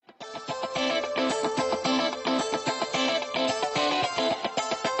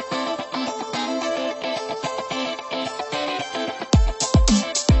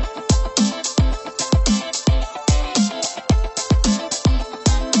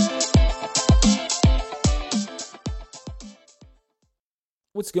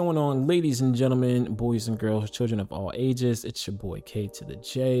What's going on, ladies and gentlemen, boys and girls, children of all ages? It's your boy K to the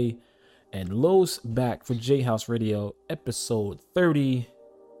J, and Los back for J House Radio, episode 30.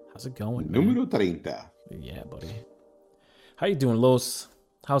 How's it going, man? Número 30. Yeah, buddy. How you doing, Los?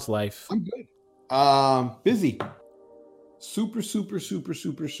 How's life? I'm good. Busy. Super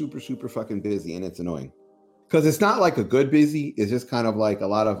fucking busy, and it's annoying. Because it's not like a good busy, it's just kind of like a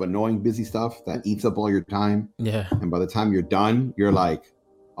lot of annoying busy stuff that eats up all your time. Yeah. And by the time you're done, you're like,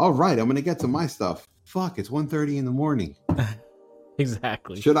 all right, I'm gonna get to my stuff. Fuck, it's 1:30 in the morning.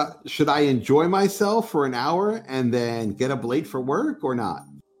 Exactly. Should I enjoy myself for an hour and then get up late for work or not?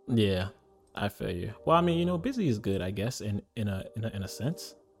 Yeah, I feel you. Well, I mean, busy is good, I guess, in a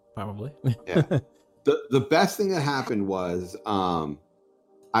sense, probably. Yeah. The best thing that happened was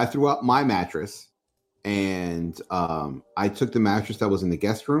I threw out my mattress and I took the mattress that was in the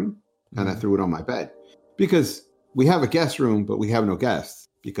guest room and I threw it on my bed because we have a guest room, but we have no guests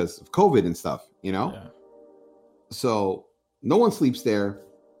because of COVID and stuff, Yeah. So no one sleeps there.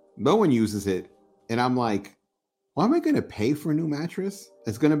 No one uses it. And I'm like, why am I going to pay for a new mattress?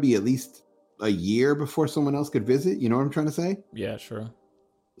 It's going to be at least a year before someone else could visit. You know what I'm trying to say? Yeah, sure.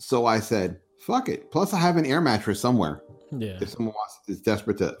 So I said, fuck it. Plus I have an air mattress somewhere. Yeah. If someone is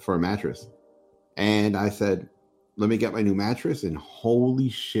desperate for a mattress. And I said, let me get my new mattress. And holy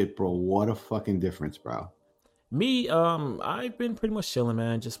shit, bro. What a fucking difference, bro. Me, I've been pretty much chilling,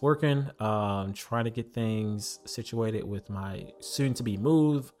 man. Just working, trying to get things situated with my soon-to-be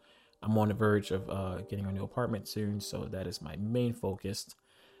move. I'm on the verge of getting a new apartment soon, so that is my main focus.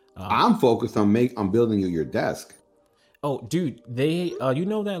 I'm focused on building you your desk. Oh, dude, they,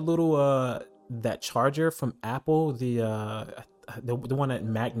 that little that charger from Apple, the one that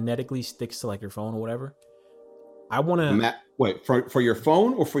magnetically sticks to like your phone or whatever. I want to wait for your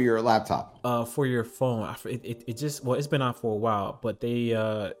phone or for your laptop. For your phone. It just it's been out for a while, but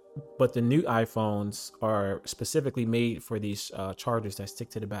the new iPhones are specifically made for these chargers that stick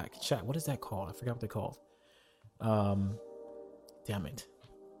to the back. Chat, what is that called? I forgot what they're called. Damn it.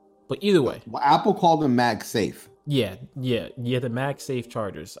 But either way, well, Apple called them MagSafe. Yeah, the MagSafe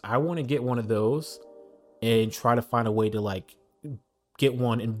chargers. I want to get one of those and try to find a way to like get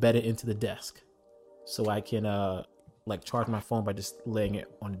one embedded into the desk, so I can charge my phone by just laying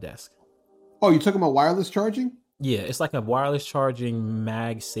it on the desk. Oh, you're talking about wireless charging? Yeah, it's like a wireless charging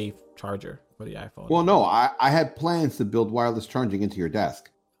MagSafe charger for the iPhone. Well, no, I had plans to build wireless charging into your desk.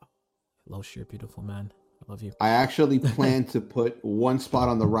 Los, you're beautiful, man. I love you. I actually plan to put one spot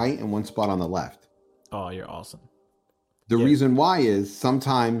on the right and one spot on the left. Oh, you're awesome. The reason why is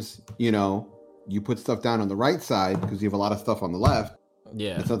sometimes, you put stuff down on the right side because you have a lot of stuff on the left.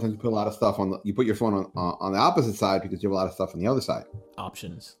 Yeah. And sometimes you put a lot of stuff you put your phone on the opposite side because you have a lot of stuff on the other side.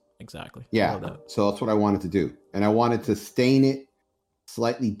 Options. Exactly. Yeah. So that's what I wanted to do. And I wanted to stain it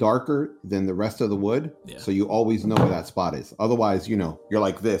slightly darker than the rest of the wood. Yeah. So you always know where that spot is. Otherwise, you're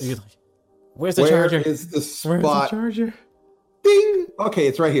like this. Where's the charger? Where is the spot? Where's the charger? Ding! Okay,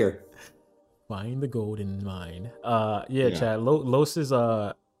 it's right here. Find the golden mine. Chad.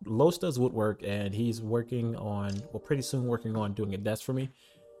 Los does woodwork, and he's pretty soon working on doing a desk for me.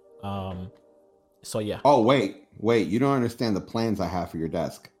 So yeah. Oh wait, you don't understand the plans I have for your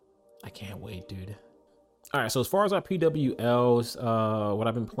desk. I can't wait, dude. All right, so as far as our PWLs, what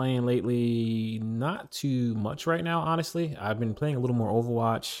I've been playing lately, not too much right now, honestly. I've been playing a little more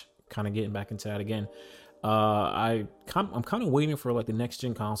Overwatch, kind of getting back into that again. I'm kind of waiting for like the next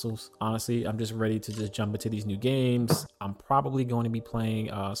gen consoles. Honestly, I'm just ready to just jump into these new games. I'm probably going to be playing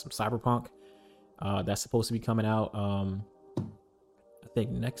some Cyberpunk. That's supposed to be coming out I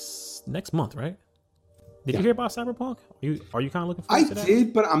think next month, right? Did you hear about Cyberpunk? Are you kind of looking forward to that? I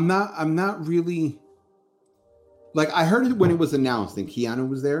did, but I'm not really, like, I heard it when it was announced and Keanu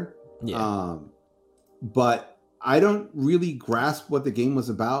was there. Yeah. But I don't really grasp what the game was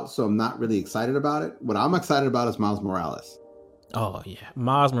about, so I'm not really excited about it. What I'm excited about is Miles Morales. Oh, yeah.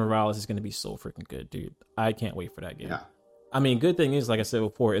 Miles Morales is going to be so freaking good, dude. I can't wait for that game. Yeah. I mean, good thing is, like I said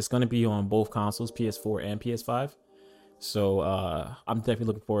before, it's going to be on both consoles, PS4 and PS5. So I'm definitely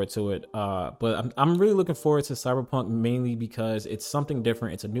looking forward to it. But I'm really looking forward to Cyberpunk mainly because it's something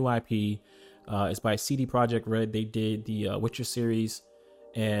different. It's a new IP. It's by CD Projekt Red. They did the Witcher series.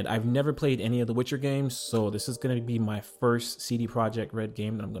 And I've never played any of the Witcher games, so this is going to be my first CD Projekt Red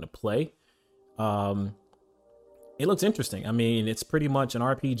game that I'm going to play. It looks interesting. I mean, it's pretty much an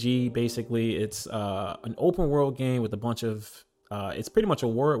RPG, basically. It's an open world game with a bunch of... it's pretty much a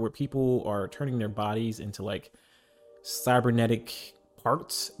world where people are turning their bodies into, like, cybernetic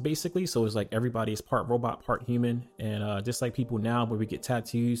parts, basically. So it's like everybody is part robot, part human. And just like people now, where we get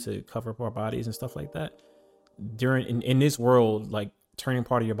tattoos to cover up our bodies and stuff like that. In this world, like, turning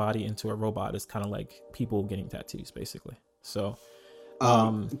part of your body into a robot is kind of like people getting tattoos, basically. So,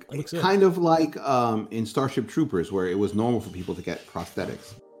 it looks good. Kind of like in Starship Troopers, where it was normal for people to get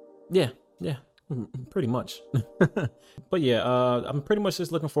prosthetics. Yeah, pretty much. But yeah, I'm pretty much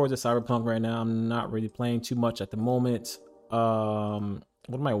just looking forward to Cyberpunk right now. I'm not really playing too much at the moment.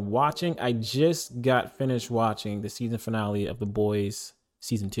 What am I watching? I just got finished watching the season finale of The Boys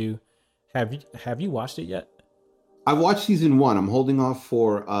season 2. Have you watched it yet? I watched season 1. I'm holding off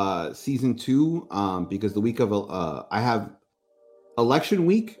for season 2 because the week of I have election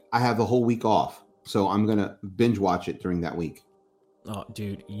week. I have the whole week off, so I'm gonna binge watch it during that week. Oh,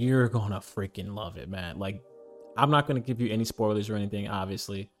 dude, you're gonna freaking love it, man. Like, I'm not gonna give you any spoilers or anything,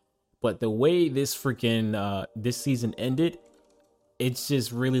 obviously, but the way this freaking this season ended, it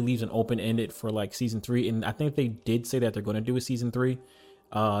just really leaves an open ended for like season 3. And I think they did say that they're gonna do a season 3.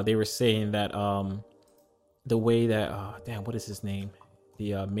 They were saying that the way that what is his name?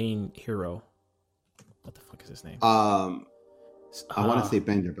 The main hero. What the fuck is his name? I want to say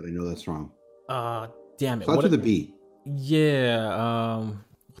Bender, but I know that's wrong. Damn it. Start with a B. Yeah.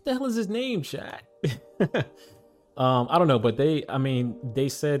 What the hell is his name, Chad? I don't know, but they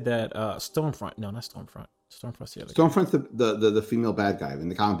said that Stormfront. No, not Stormfront. Stormfront's the other guy. Stormfront's the female bad guy. In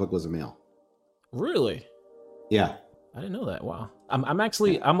the comic book was a male. Really? Yeah. I didn't know that. Wow. I'm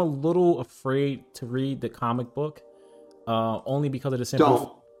a little afraid to read the comic book, only because of the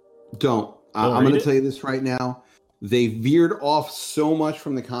simple. Don't. I'm going to tell you this right now. They veered off so much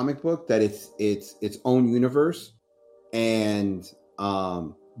from the comic book that it's its own universe, and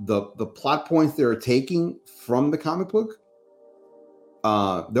the plot points they're taking from the comic book,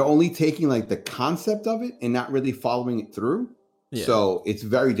 they're only taking like the concept of it and not really following it through. Yeah. So it's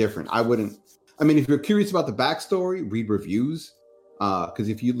very different. If you're curious about the backstory, read reviews. Because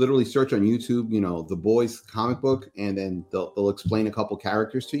if you literally search on YouTube, The Boys comic book, and then they'll explain a couple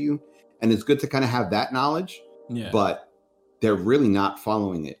characters to you, and it's good to kind of have that knowledge. Yeah. But they're really not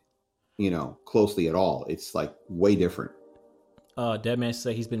following it, closely at all. It's like way different. Deadman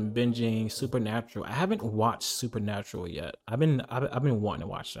said he's been binging Supernatural. I haven't watched Supernatural yet. I've been wanting to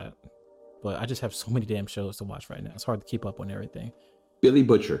watch that, but I just have so many damn shows to watch right now. It's hard to keep up on everything. Billy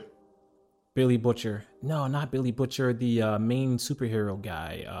Butcher. No, not Billy Butcher. The main superhero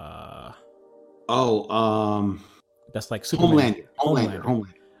guy. That's like Superman. Homelander.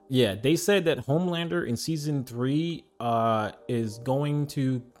 Yeah, they said that Homelander in season 3 is going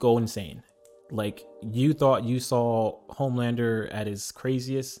to go insane. Like, you thought you saw Homelander at his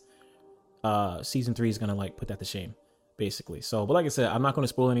craziest. Season 3 is gonna like put that to shame, basically. So, but like I said, I'm not gonna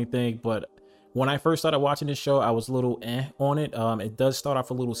spoil anything. But when I first started watching this show, I was a little on it. It does start off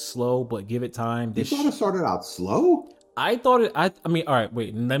a little slow, but give it time. You thought it started out slow? I thought it. I mean, all right,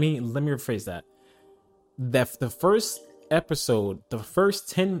 wait. Let me rephrase that. The first episode, the first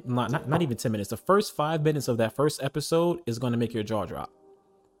 10, not even 10 minutes, the first 5 minutes of that first episode is going to make your jaw drop.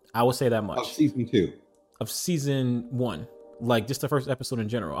 I will say that much. Of season 2. Of season 1. Like, just the first episode in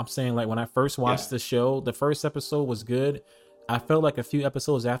general. I'm saying, like, when I first watched the show, the first episode was good. I felt like a few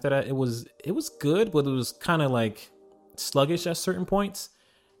episodes after that, it was good, but it was kind of like sluggish at certain points.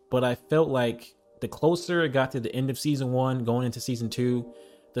 But I felt like the closer it got to the end of season 1, going into season 2,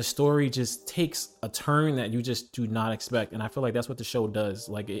 the story just takes a turn that you just do not expect. And I feel like that's what the show does.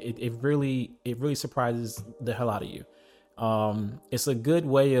 Like, it really surprises the hell out of you. It's a good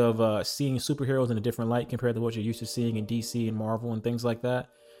way of seeing superheroes in a different light compared to what you're used to seeing in DC and Marvel and things like that.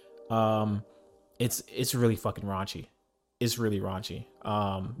 It's really fucking raunchy. It's really raunchy.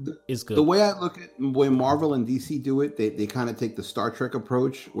 It's good. The way I look at when Marvel and DC do it, they kind of take the Star Trek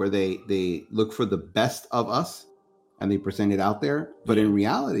approach where they look for the best of us and they present it out there. But in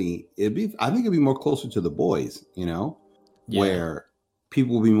reality, I think it'd be more closer to The Boys, where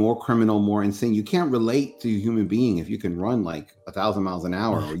people will be more criminal, more insane. You can't relate to a human being if you can run like 1,000 miles an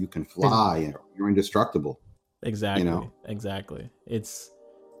hour or you can fly and you're indestructible. Exactly. Exactly. It's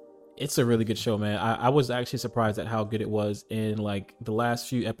a really good show, man. I was actually surprised at how good it was, and like the last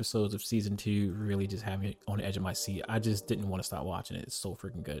few episodes of season 2 really just had me on the edge of my seat. I just didn't want to stop watching it. It's so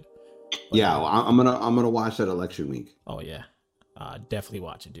freaking good. But, well, I'm gonna watch that election week. Oh yeah, definitely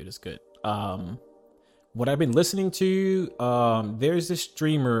watch it, dude. It's good. What I've been listening to, there's this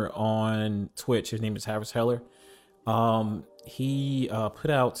streamer on Twitch. His name is Harris Heller. He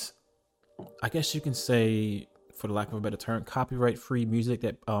put out, I guess you can say, for the lack of a better term, copyright-free music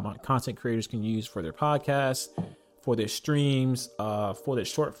that content creators can use for their podcasts, for their streams, for their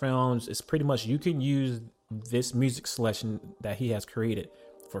short films. It's pretty much you can use this music selection that he has created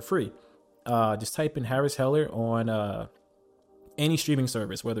for free. Just type in Harris Heller on any streaming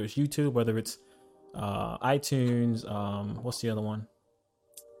service, whether it's YouTube, whether it's iTunes, what's the other one?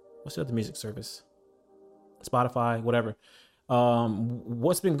 what's the other music service? Spotify, whatever.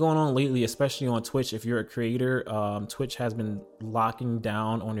 What's been going on lately, especially on Twitch? If you're a creator, Twitch has been locking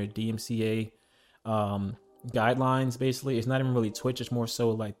down on their DMCA guidelines. Basically, it's not even really Twitch; it's more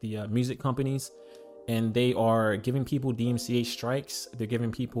so like the music companies, and they are giving people DMCA strikes. They're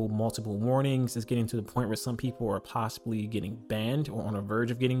giving people multiple warnings. It's getting to the point where some people are possibly getting banned or on the verge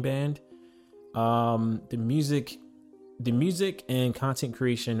of getting banned. The music and content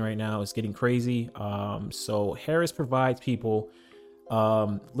creation right now is getting crazy. So Harris provides people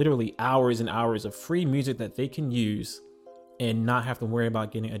literally hours and hours of free music that they can use and not have to worry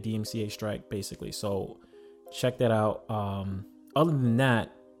about getting a DMCA strike, basically. So check that out. Other than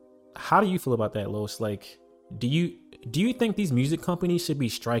that, how do you feel about that, Los? Like, do you think these music companies should be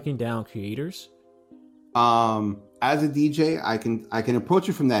striking down creators? As a DJ, I can approach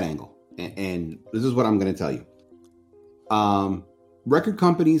it from that angle, and this is what I'm going to tell you. Record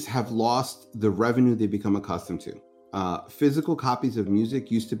companies have lost the revenue they become accustomed to. Physical copies of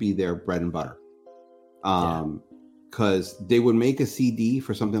music used to be their bread and butter. Because they would make a CD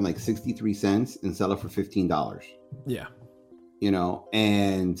for something like 63 cents and sell it for $15. Yeah.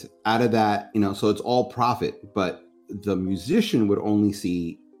 And out of that, so it's all profit, but the musician would only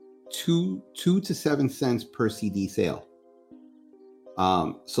see 2 to 7 cents per CD sale.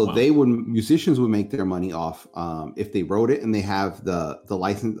 Musicians would make their money off if they wrote it and they have the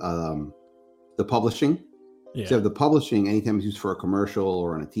license, the publishing. Yeah. So if the publishing, anytime it's used for a commercial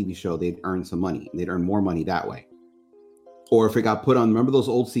or on a TV show, they'd earn some money. They'd earn more money that way. Or if it got put on, remember those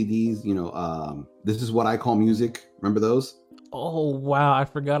old CDs? This is what I call music. Remember those? Oh wow, I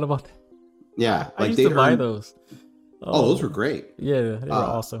forgot about that. Yeah, I used to buy those. Oh, those were great. Yeah, they were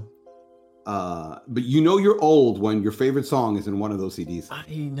awesome. But you're old when your favorite song is in one of those CDs. I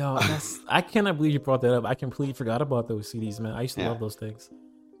know. I cannot believe you brought that up. I completely forgot about those CDs, man. I used to love those things.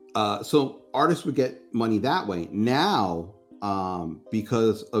 So artists would get money that way. Now,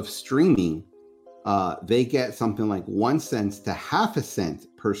 because of streaming, they get something like 1 cent to half a cent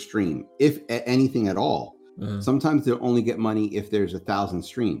per stream, if anything at all. Mm-hmm. Sometimes they'll only get money if there's 1,000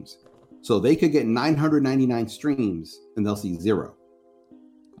 streams. So they could get 999 streams and they'll see 0.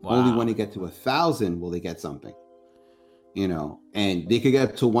 Wow. Only when they get to 1,000 will they get something, and they could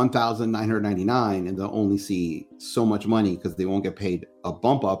get to 1,999 and they'll only see so much money because they won't get paid a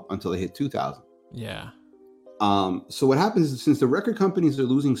bump up until they hit 2,000. Yeah. So what happens is, since the record companies are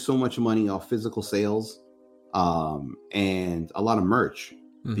losing so much money off physical sales, and a lot of merch,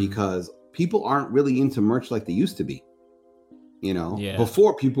 mm-hmm. because people aren't really into merch like they used to be.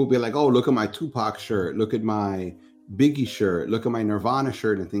 Before, people would be like, oh, look at my Tupac shirt, look at my Biggie shirt, look at my Nirvana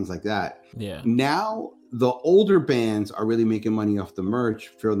shirt, and things like that. Yeah. Now the older bands are really making money off the merch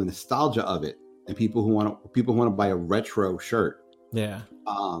for the nostalgia of it, and people who want to buy a retro shirt. Yeah.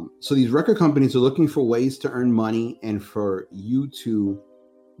 So these record companies are looking for ways to earn money and for you to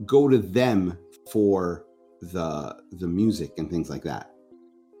go to them for the music and things like that.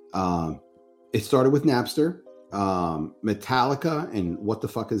 It started with Napster. Metallica and what the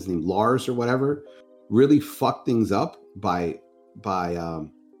fuck is his name, Lars or whatever, really fucked things up by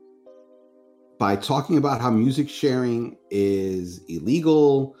talking about how music sharing is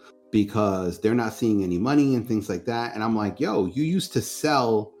illegal because they're not seeing any money and things like that. And I'm like, yo, you used to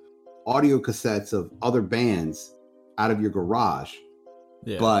sell audio cassettes of other bands out of your garage,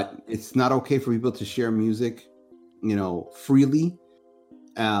 but it's not okay for people to share music, freely.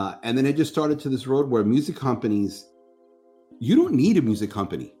 And then it just started to this road where music companies, you don't need a music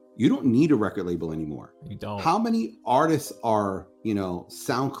company. You don't need a record label anymore. You don't. How many artists are,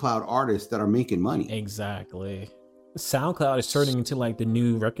 SoundCloud artists that are making money? Exactly. SoundCloud is turning into like the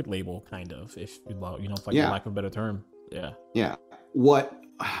new record label, kind of, if lack of a better term. Yeah. Yeah.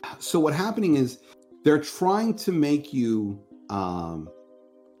 So what's happening is they're trying to make you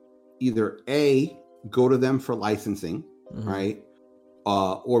either A, go to them for licensing, mm-hmm. right?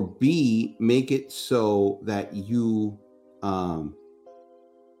 Or B, make it so that you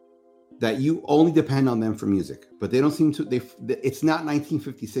only depend on them for music. But they don't seem to. It's not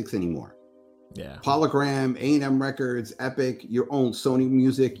 1956 anymore. Yeah. Polygram, A&M Records, Epic, your own Sony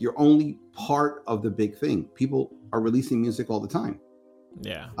Music. You're only part of the big thing. People are releasing music all the time.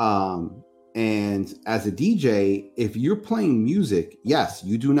 Yeah. And as a DJ, if you're playing music, yes,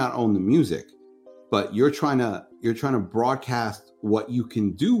 you do not own the music, but you're trying to broadcast what you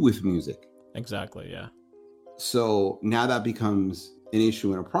can do with music. Exactly. Yeah. So now that becomes an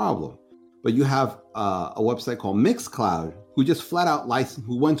issue and a problem. But you have a website called Mixcloud who just flat out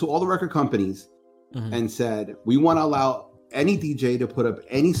who went to all the record companies, mm-hmm. and said, we want to allow any DJ to put up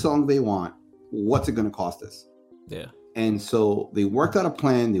any song they want. What's it going to cost us? Yeah. And so they worked out a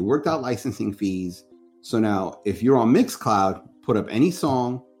plan, they worked out licensing fees. So now if you're on Mixcloud, put up any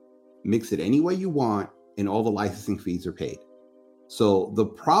song, mix it any way you want, and all the licensing fees are paid. So the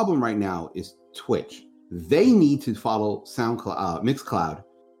problem right now is Twitch. They need to follow Mixcloud,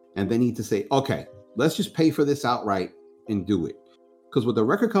 and they need to say, okay, let's just pay for this outright and do it. Because what the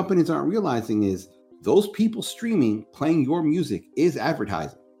record companies aren't realizing is those people streaming, playing your music is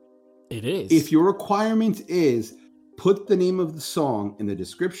advertising. It is. If your requirement is put the name of the song in the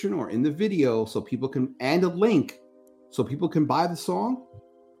description or in the video so people can, and a link so people can buy the song,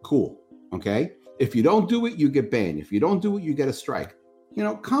 cool. Okay. If you don't do it, you get banned. If you don't do it, you get a strike.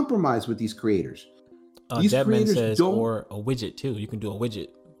 Compromise with these creators. These Deadman creators says, don't. or a widget too. You can do a widget.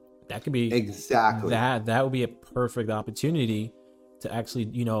 That could be Exactly. That would be a perfect opportunity to actually,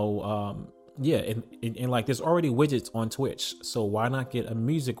 and like there's already widgets on Twitch, so why not get a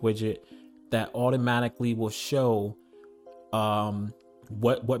music widget that automatically will show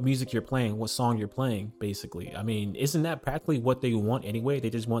what music you're playing, what song you're playing, basically. I mean, isn't that practically what they want anyway? They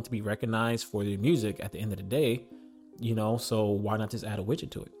just want to be recognized for their music at the end of the day, so why not just add a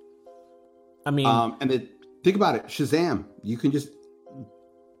widget to it? I mean, think about it, Shazam. You can just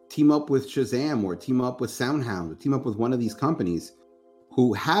team up with Shazam or team up with SoundHound or team up with one of these companies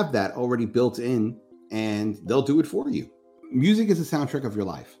who have that already built in, and they'll do it for you. Music is a soundtrack of your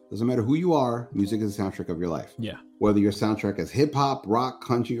life. Doesn't matter who you are, music is a soundtrack of your life. Yeah. Whether your soundtrack is hip hop, rock,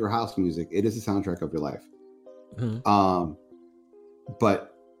 country, or house music, it is a soundtrack of your life. Mm-hmm.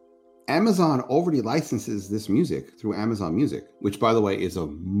 But Amazon already licenses this music through Amazon Music, which, by the way, is a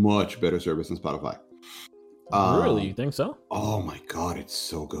much better service than Spotify. Really? You think so? Oh my God, it's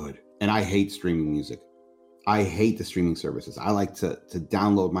so good. And I hate streaming music. I hate the streaming services. I like to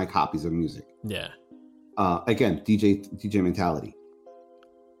download my copies of music. Yeah. Again, DJ mentality.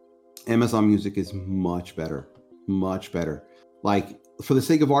 Amazon Music is much better. Like, for the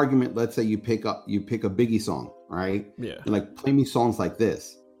sake of argument, let's say you pick a Biggie song, right? Yeah. And like, play me songs like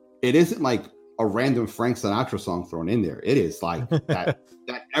this. It isn't like a random Frank Sinatra song thrown in there. It is like that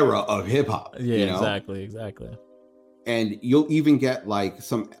era of hip hop. Yeah, exactly. And you'll even get like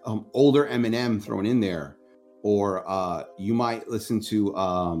some older Eminem thrown in there, or you might listen to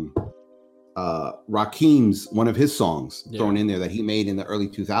Rakim's, one of his songs thrown in there that he made in the early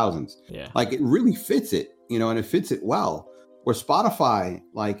 2000s. Yeah. Like, it really fits it, and it fits it well. Where Spotify,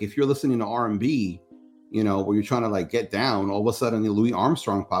 like, if you're listening to R&B, where you're trying to like get down, all of a sudden the Louis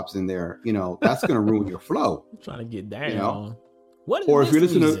Armstrong pops in there, that's going to ruin your flow. I'm trying to get down. What is or this if you're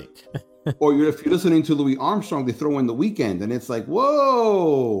listening music? if you're listening to Louis Armstrong, they throw in The Weeknd, and it's like,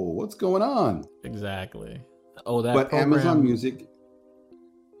 whoa, what's going on? Exactly. Oh, that. But program...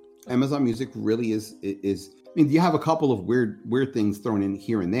 Amazon Music really is. I mean, you have a couple of weird things thrown in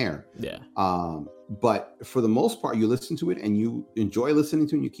here and there. Yeah. But for the most part, you listen to it and you enjoy listening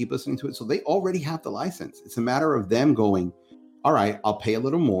to it and you keep listening to it. So they already have the license. It's a matter of them going, all right, I'll pay a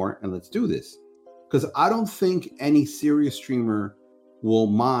little more and let's do this. Because I don't think any serious streamer will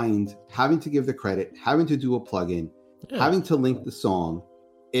mind having to give the credit, having to do a plugin, having to link the song,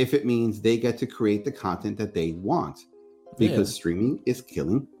 if it means they get to create the content that they want. Because streaming is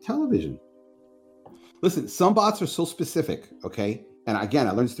killing television. Listen, some bots are so specific, okay? And again,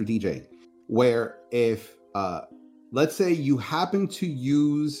 I learned this through DJing, where if, let's say you happen to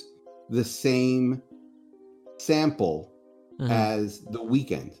use the same sample as The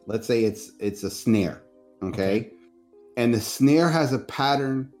Weeknd. Let's say it's a snare, okay? And the snare has a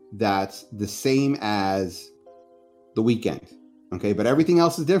pattern that's the same as The Weeknd, okay? But everything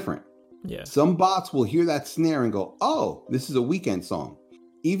else is different. Yeah. Some bots will hear that snare and go, oh, this is a Weeknd song.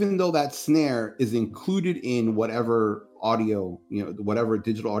 Even though that snare is included in whatever audio, whatever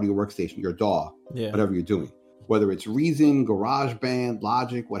digital audio workstation, your DAW, whatever you're doing, whether it's Reason, GarageBand,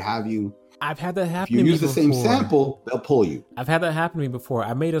 Logic, what have you. I've had that happen. If you use the same sample, they'll pull you. I've had that happen to me before.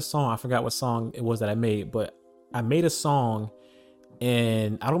 I made a song. I forgot what song it was that I made, but I made a song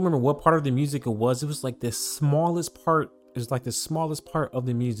and I don't remember what part of the music it was. It was like the smallest part. It was like the smallest part of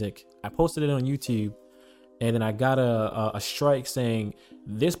the music. I posted it on YouTube. And then I got a strike saying,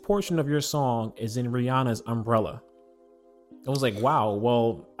 this portion of your song is in Rihanna's Umbrella. I was like, wow,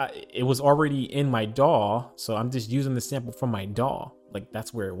 well, it was already in my DAW, so I'm just using the sample from my DAW. Like,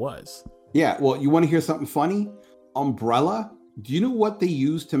 that's where it was. Yeah, well, you want to hear something funny? Umbrella, do you know what they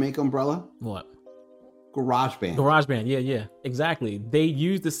use to make Umbrella? What? GarageBand. GarageBand, yeah, exactly. They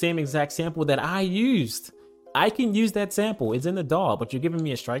used the same exact sample that I used. I can use that sample. It's in the DAW, but you're giving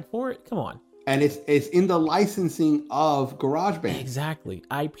me a strike for it? Come on. And it's in the licensing of GarageBand. Exactly.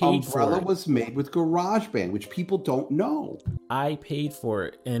 I paid for Umbrella it. was made with GarageBand, which people don't know. I paid for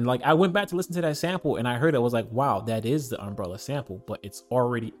it. And like I went back to listen to that sample and I heard it. I was like, wow, that is the Umbrella sample, but it's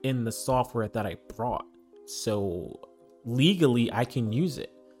already in the software that I brought. So legally I can use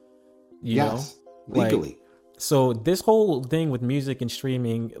it. You know? Legally. Like, so this whole thing with music and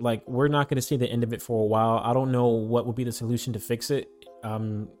streaming, like we're not going to see the end of it for a while. I don't know what would be the solution to fix it.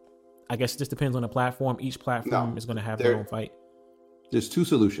 I guess it just depends on the platform. Each platform is going to have their own fight. There's two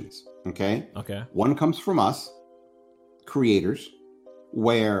solutions. Okay. One comes from us, creators,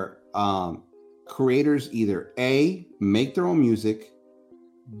 where creators either A, make their own music,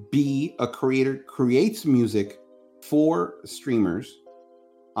 B, a creator creates music for streamers.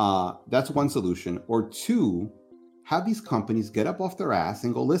 That's one solution. Or two, have these companies get up off their ass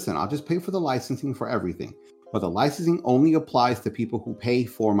and go, listen, I'll just pay for the licensing for everything. But the licensing only applies to people who pay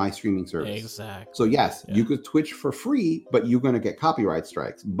for my streaming service. Exactly. So yes, you could Twitch for free, but you're going to get copyright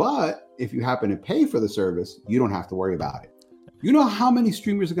strikes. But if you happen to pay for the service, you don't have to worry about it. You know how many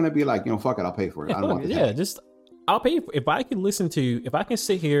streamers are going to be like, fuck it, I'll pay for it. I don't want to I'll pay if I can if I can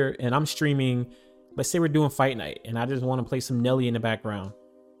sit here and I'm streaming, let's say we're doing fight night and I just want to play some Nelly in the background.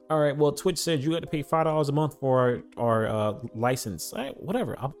 All right, well, Twitch said you got to pay $5 a month for our license. All right,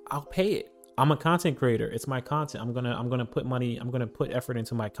 whatever, I'll pay it. I'm a content creator. It's my content. I'm gonna put money. I'm gonna put effort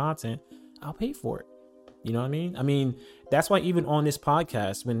into my content. I'll pay for it. You know what I mean? I mean, that's why even on this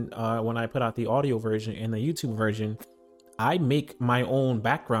podcast, when I put out the audio version and the YouTube version, I make my own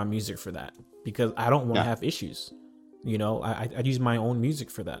background music for that because I don't want to have issues. You know, I use my own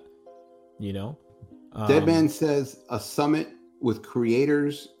music for that. You know, Deadman says a summit with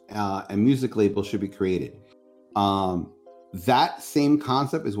creators and music labels should be created. That same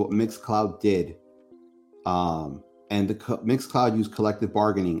concept is what Mixcloud did. And the Mixcloud used collective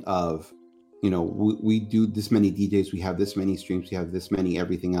bargaining of, we do this many DJs, we have this many streams, we have this many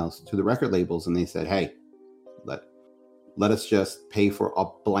everything else to the record labels. And they said, hey, let us just pay for a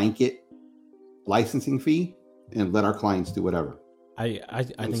blanket licensing fee and let our clients do whatever. I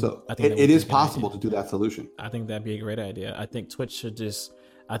think so. It is possible to do that solution. I think that'd be a great idea. I think Twitch should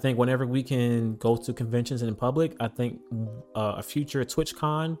I think whenever we can go to conventions in public, I think a future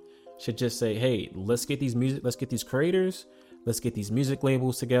TwitchCon should just say, hey, let's get these creators, let's get these music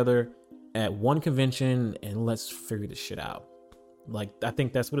labels together at one convention and let's figure this shit out. Like, I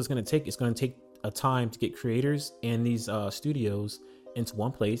think that's what it's going to take. It's going to take a time to get creators and these studios into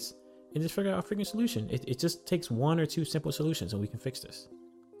one place and just figure out a freaking solution. It just takes one or two simple solutions and we can fix this.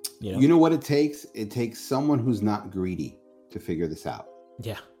 You know what it takes? It takes someone who's not greedy to figure this out.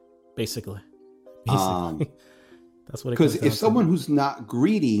 Yeah, basically. That's what it comes down to. Because if someone who's not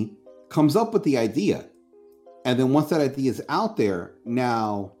greedy comes up with the idea, and then once that idea is out there,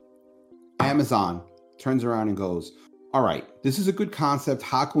 now Amazon turns around and goes, all right, this is a good concept.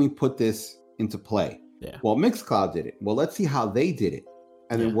 How can we put this into play? Yeah. Well, Mixcloud did it. Well, let's see how they did it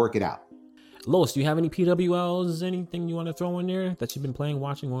and then work it out. Lois, do you have any PWLs, anything you want to throw in there that you've been playing,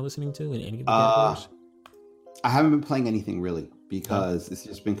 watching, or listening to in any of the categories? I haven't been playing anything really because it's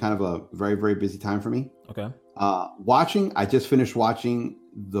just been kind of a very, very busy time for me. Okay. I just finished watching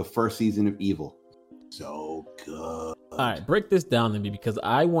the first season of Evil. So good. All right, break this down to me because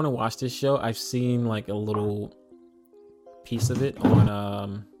I want to watch this show. I've seen like a little piece of it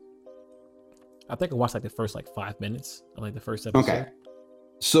on I think I watched like the first 5 minutes of the first episode. Okay.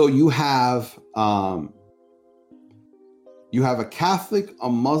 So you have a Catholic, a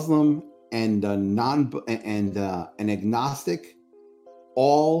Muslim, and an agnostic,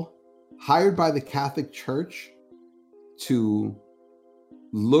 all hired by the Catholic Church to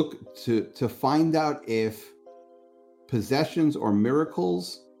look to find out if possessions or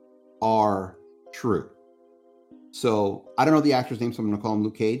miracles are true. So I don't know the actor's name, so I'm going to call him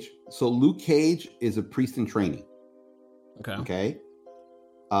Luke Cage. So Luke Cage is a priest in training. Okay.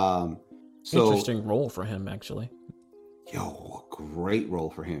 So interesting role for him, actually. Yo, a great role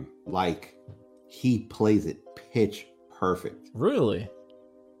for him. He plays it pitch perfect. Really?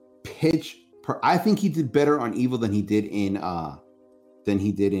 I think he did better on Evil than he did in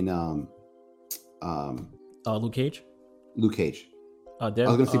Luke Cage. Luke Cage. I was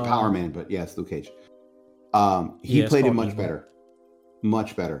gonna say Power Man, but yes, Luke Cage. He played it much better.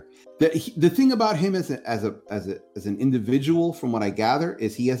 Much better. The thing about him as an individual, from what I gather,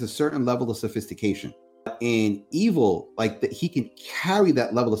 is he has a certain level of sophistication. In Evil, he can carry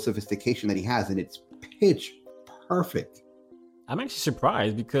that level of sophistication that he has, and it's pitch perfect. I'm actually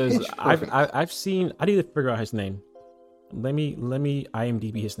surprised because I've seen. I need to figure out his name. Let me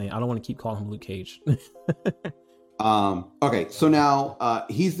IMDb his name. I don't want to keep calling him Luke Cage. Okay, so now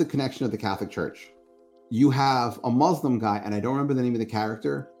he's the connection of the Catholic Church. You have a Muslim guy, and I don't remember the name of the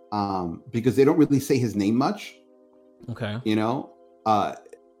character because they don't really say his name much. Okay. You know,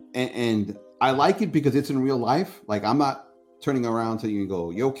 and I like it because it's in real life. Like, I'm not turning around to you and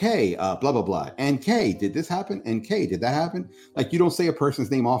go, "Yo, K, blah blah blah," and K, did this happen? And K, did that happen? Like, you don't say a person's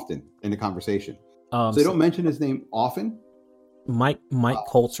name often in the conversation, so they don't mention his name often. Mike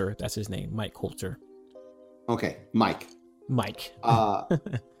Coulter, that's his name, Mike Coulter. Okay, Mike.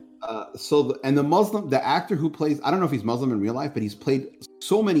 So the actor who plays, I don't know if he's Muslim in real life, but he's played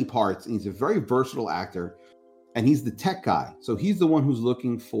so many parts, and he's a very versatile actor, and he's the tech guy. So he's the one who's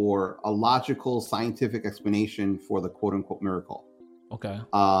looking for a logical, scientific explanation for the quote unquote miracle. Okay.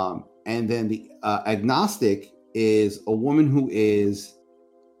 And then the agnostic is a woman who is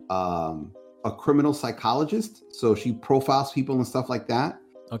a criminal psychologist. So she profiles people and stuff like that.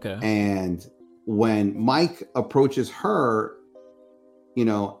 Okay. And when Mike approaches her, you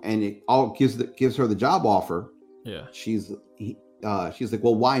know, and it all gives her the job offer. Yeah. She's like,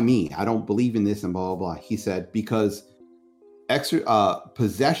 well, why me? I don't believe in this and blah, blah, blah. He said, because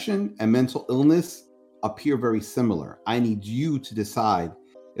possession and mental illness appear very similar. I need you to decide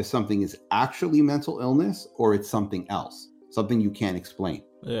if something is actually mental illness or it's something else, something you can't explain.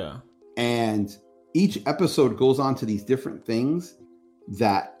 Yeah. And each episode goes on to these different things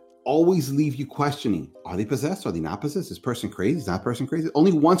that always leave you questioning, are they possessed? Are they not possessed? Is this person crazy? Is that person crazy?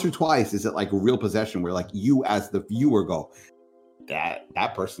 Only once or twice is it like a real possession where like you as the viewer go,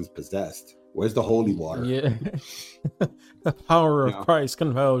 that person's possessed. Where's the holy water? Yeah. The power of Christ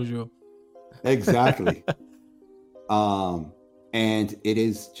compels you. Exactly. And it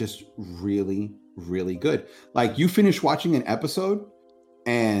is just really, really good. Like, you finish watching an episode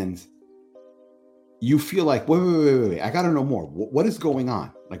and you feel like, wait, I gotta know more. What is going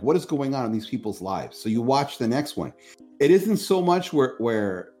on? Like, what is going on in these people's lives? So you watch the next one. It isn't so much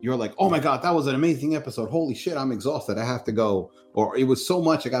where you're like, oh my God, that was an amazing episode. Holy shit, I'm exhausted. I have to go. Or it was so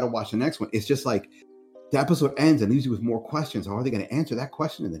much, I got to watch the next one. It's just like the episode ends and leaves you with more questions. Are they going to answer that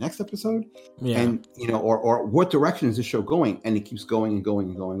question in the next episode? Yeah. And, you know, or what direction is this show going? And it keeps going and going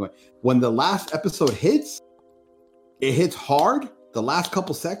and going and going. When the last episode hits, it hits hard the last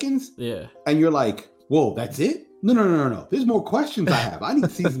couple seconds. Yeah. And you're like, whoa, that's it? No. There's more questions I have. I need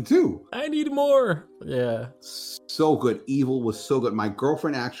season 2. I need more. Yeah. So good. Evil was so good. My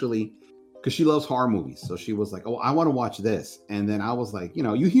girlfriend actually, because she loves horror movies, so she was like, oh, I want to watch this. And then I was like, you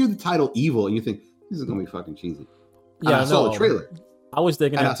know, you hear the title Evil and you think, this is going to be fucking cheesy. And Yeah, I saw the trailer. I was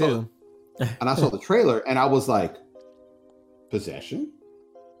thinking that too. And I saw the trailer and I was like, possession?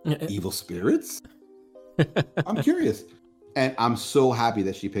 Evil spirits? I'm curious. And I'm so happy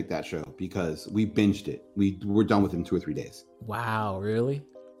that she picked that show because we binged it. We're done within 2 or 3 days. Wow, really?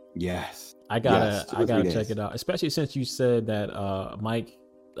 Yes. I gotta check it out. Especially since you said that Mike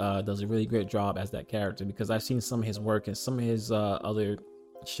does a really great job as that character, because I've seen some of his work and some of his other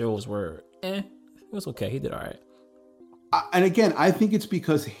shows were it was okay. He did all right. And again, I think it's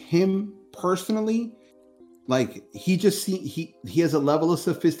because him personally, like, he has a level of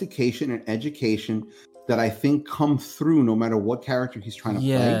sophistication and education that I think come through no matter what character he's trying to play.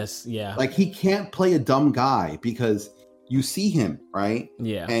 Yes, yeah. Like, he can't play a dumb guy because you see him, right?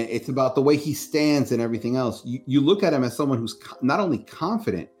 Yeah. And it's about the way he stands and everything else. You look at him as someone who's not only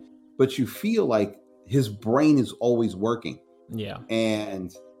confident, but you feel like his brain is always working. Yeah.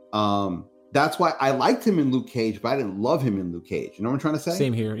 And that's why I liked him in Luke Cage, but I didn't love him in Luke Cage. You know what I'm trying to say?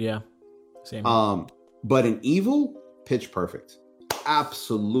 Same here, yeah. Same here. But in Evil, pitch perfect.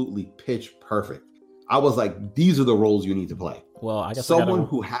 Absolutely pitch perfect. I was like, these are the roles you need to play. Well, I guess someone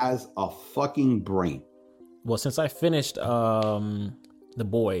who has a fucking brain. Well, since I finished The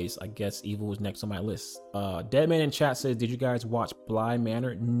Boys, I guess Evil was next on my list. Deadman in chat says, did you guys watch Bly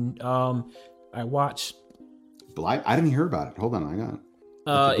Manor? I watched Bly. I didn't hear about it. Hold on, I got it.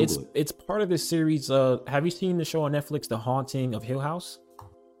 It's part of this series. Have you seen the show on Netflix, The Haunting of Hill House?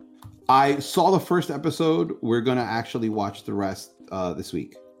 I saw the first episode. We're gonna actually watch the rest this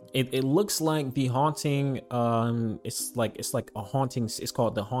week. It looks like The Haunting. It's like a haunting. It's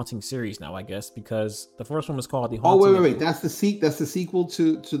called The Haunting series now, I guess, because the first one was called The Haunting. Oh wait! That's the sequel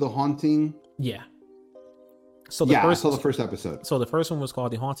to The Haunting. Yeah. So I saw the first episode. So the first one was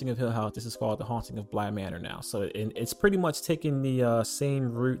called The Haunting of Hill House. This is called The Haunting of Bly Manor now. So it's pretty much taking the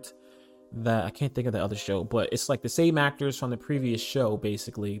same route that I can't think of the other show, but it's like the same actors from the previous show.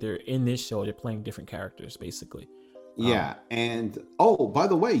 Basically, they're in this show. They're playing different characters, basically. Yeah, and by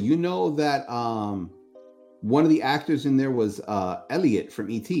the way, you know that one of the actors in there was Elliot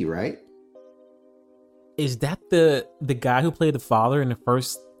from E.T., right? Is that the guy who played the father in the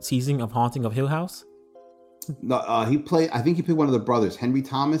first season of Haunting of Hill House? No, he played. I think he played one of the brothers. Henry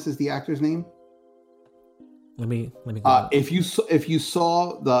Thomas is the actor's name. Let me go. If you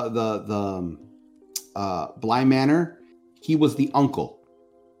saw the Bly Manor, he was the uncle.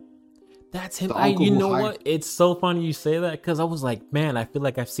 That's him. You know what? It's so funny you say that because I was like, man, I feel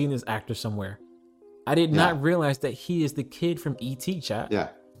like I've seen this actor somewhere. I did not realize that he is the kid from E.T. chat. Yeah,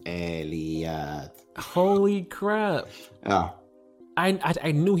 Elliot. Holy crap! Yeah,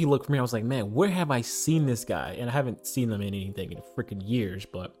 I knew he looked familiar. I was like, man, where have I seen this guy? And I haven't seen him in anything in freaking years.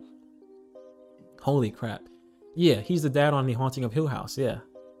 But holy crap! Yeah, he's the dad on The Haunting of Hill House. Yeah,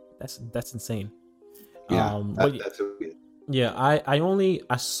 that's insane. Yeah, that's weird. Yeah,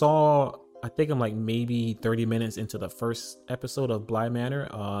 I saw, I think I'm like maybe 30 minutes into the first episode of Bly Manor.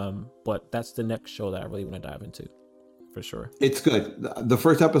 But that's the next show that I really want to dive into, for sure. It's good. The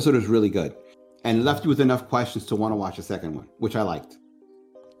first episode is really good, and left you with enough questions to want to watch the second one, which I liked.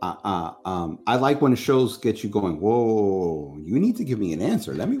 I like when shows get you going. Whoa, you need to give me an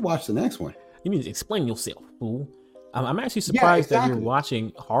answer. Let me watch the next one. You need to explain yourself, fool. I'm actually surprised that you're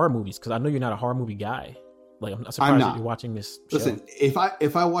watching horror movies because I know you're not a horror movie guy. Like, I'm not surprised that you're watching this show. Listen, if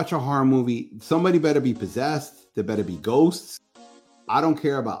I watch a horror movie, somebody better be possessed. There better be ghosts. I don't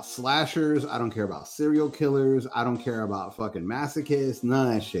care about slashers. I don't care about serial killers. I don't care about fucking masochists. None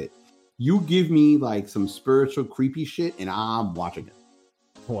of that shit. You give me like some spiritual creepy shit, and I'm watching it.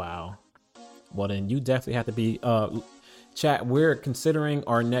 Wow. Well, then you definitely have to be. Chat. We're considering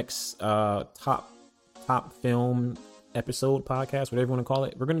our next top film episode podcast, whatever you want to call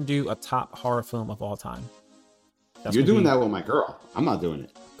it. We're gonna do a top horror film of all time. You're doing that with my girl. I'm not doing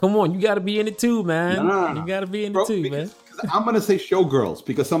it. Come on, you got to be in it too, man. No. You got to be in it too, man. I'm gonna say Showgirls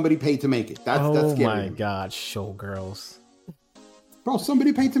because somebody paid to make it. That's scary. Oh my god, Showgirls. Bro,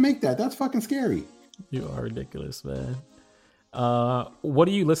 somebody paid to make that. That's fucking scary. You are ridiculous, man. What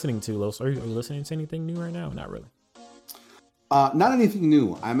are you listening to, Los? Are you listening to anything new right now? Not really. Not anything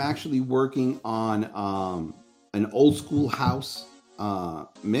new. I'm actually working on an old school house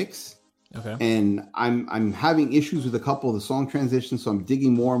mix. Okay. And I'm having issues with a couple of the song transitions, so I'm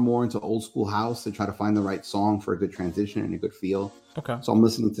digging more and more into old school house to try to find the right song for a good transition and a good feel. Okay. So I'm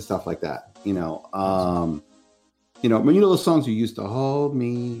listening to stuff like that. When those songs you used to hold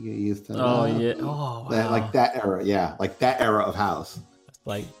me, you used to wow. Like that era, like that era of house.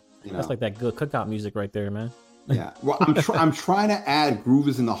 That's like that good cookout music right there, man. Yeah. Well, I'm trying to add Groove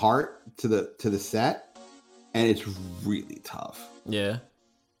is in the Heart to the set, and it's really tough. Yeah.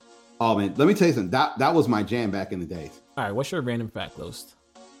 Oh man, let me tell you something. That was my jam back in the days. All right, what's your random fact, Lost?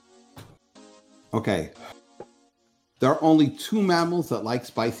 Okay. There are only two mammals that like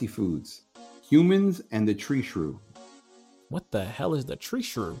spicy foods: humans and the tree shrew. What the hell is the tree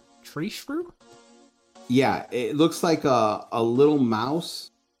shrew? Tree shrew? Yeah, it looks like a little mouse,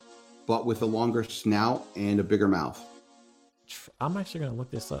 but with a longer snout and a bigger mouth. I'm actually gonna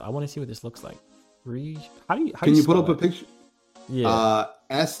look this up. I want to see what this looks like. How do you? Can you put up a picture? Yeah.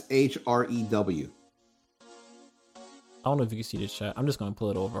 SHREW. I don't know if you can see this chat. I'm just gonna pull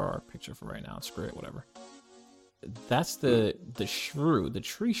it over our picture for right now. Screw it, whatever. That's the shrew, the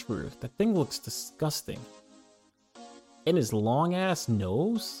tree shrew. That thing looks disgusting. And his long ass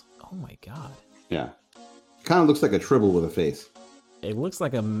nose. Oh my god. Yeah. Kind of looks like a tribble with a face. It looks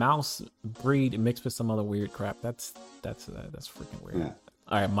like a mouse breed mixed with some other weird crap. That's freaking weird. Yeah.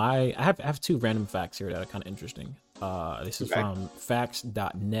 All right, I have two random facts here that are kind of interesting. This is from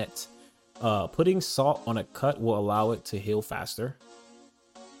facts.net. Putting salt on a cut will allow it to heal faster.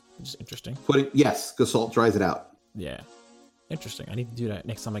 Which is interesting. Yes, because salt dries it out. Yeah. Interesting. I need to do that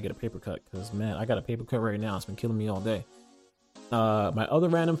next time I get a paper cut because, man, I got a paper cut right now. It's been killing me all day. My other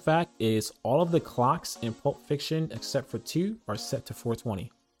random fact is all of the clocks in Pulp Fiction, except for 2, are set to 420.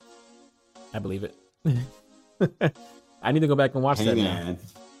 I believe it. I need to go back and watch that now.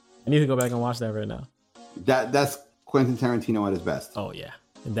 I need to go back and watch that right now. That's Quentin Tarantino at his best. Oh yeah,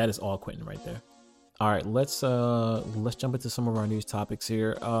 and that is all Quentin right there. All right, let's jump into some of our news topics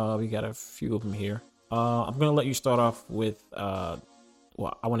here. We got a few of them here. I'm gonna let you start off with. Well,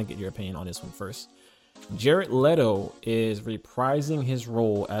 I want to get your opinion on this one first. Jared Leto is reprising his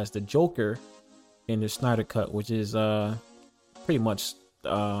role as the Joker in the Snyder Cut, which is pretty much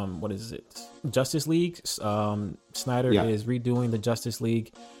what is it? Justice League. Snyder is redoing the Justice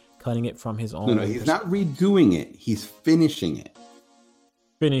League, cutting it from his own. No, he's not redoing it. He's finishing it.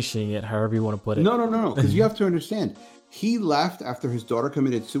 Finishing it, however you want to put it. No. Because you have to understand, he left after his daughter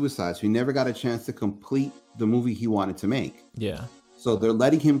committed suicide, so he never got a chance to complete the movie he wanted to make. Yeah. So they're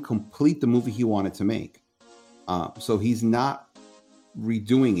letting him complete the movie he wanted to make. So he's not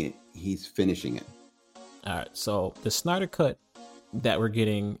redoing it. He's finishing it. All right. So the Snyder Cut that we're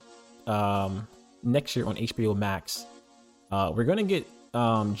getting, next year on HBO Max, we're gonna get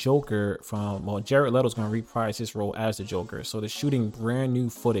Joker Jared Leto's gonna reprise his role as the Joker. So they're shooting brand new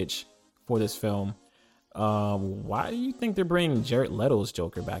footage for this film. Why do you think they're bringing Jared Leto's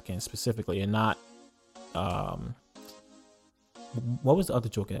Joker back in specifically and not what was the other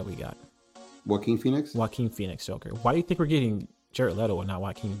Joker that we got? Joaquin Phoenix Joker. Why do you think we're getting Jared Leto and not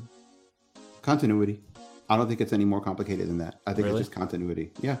Joaquin? Continuity. I don't think it's any more complicated than that. I think Really? it's just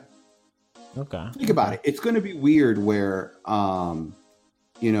continuity. Yeah. Okay. Think about it. It's going to be weird where,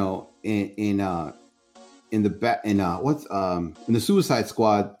 you know, in the Suicide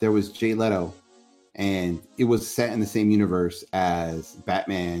Squad there was Jay Leto, and it was set in the same universe as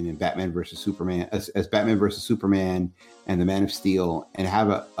Batman and Batman versus Superman, as Batman versus Superman and the Man of Steel, and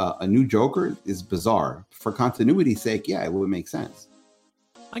have a new Joker is bizarre. For continuity's sake, yeah, it would make sense.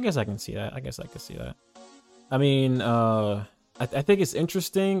 I guess I can see that. I mean, I think it's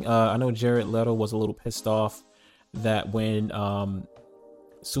interesting. I know Jared Leto was a little pissed off that when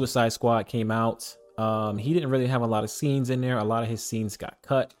Suicide Squad came out, he didn't really have a lot of scenes in there. A lot of his scenes got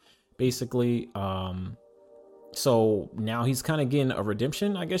cut, basically. So now he's kind of getting a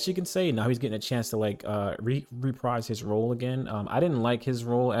redemption, I guess you can say. Now he's getting a chance to like reprise his role again. I didn't like his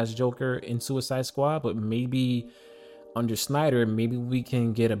role as Joker in Suicide Squad, but maybe under Snyder, maybe we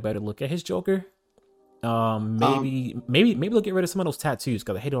can get a better look at his Joker. Maybe they'll get rid of some of those tattoos,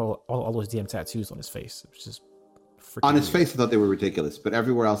 because I hate all those damn tattoos on his face. It's just on his face. I thought they were ridiculous, but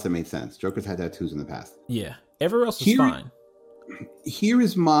everywhere else it made sense. Joker's had tattoos in the past. Yeah, everywhere else was fine. Here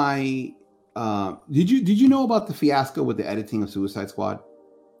is my. Did you know about the fiasco with the editing of Suicide Squad?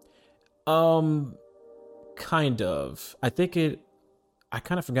 Kind of. I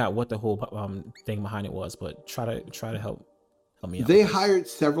kind of forgot what the whole thing behind it was, but try to help me out. They hired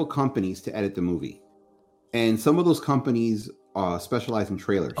several companies to edit the movie, and some of those companies specialize in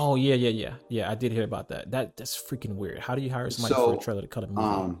trailers. Oh yeah. I did hear about that. That's freaking weird. How do you hire somebody for a trailer to cut a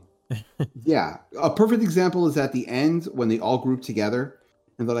movie? Yeah, a perfect example is at the end when they all group together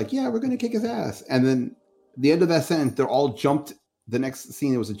and they're like, "Yeah, we're gonna kick his ass," and then the end of that sentence, they're all jumped. The next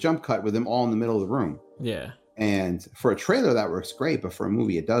scene, it was a jump cut with them all in the middle of the room. Yeah. And for a trailer, that works great, but for a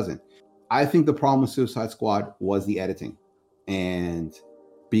movie, it doesn't. I think the problem with Suicide Squad was the editing. And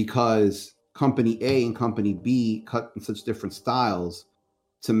because Company A and Company B cut in such different styles,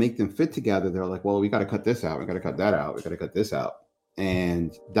 to make them fit together, they're like, well, we got to cut this out. We got to cut that out. We got to cut this out.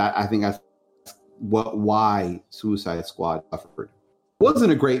 And that, I think that's why Suicide Squad suffered. It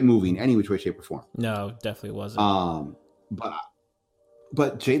wasn't a great movie in any which way, shape, or form. No, definitely wasn't.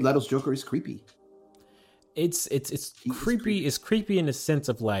 But Jared Leto's Joker is creepy. It's creepy. It's creepy in the sense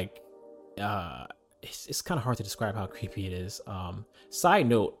of like, it's kind of hard to describe how creepy it is. Side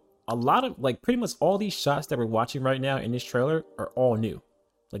note, a lot of like pretty much all these shots that we're watching right now in this trailer are all new.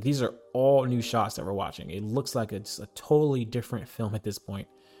 Like these are all new shots that we're watching. It looks like it's a totally different film at this point.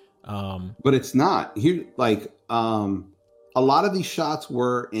 But it's not. Here, like a lot of these shots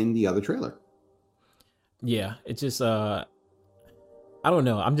were in the other trailer. Yeah, it's just I don't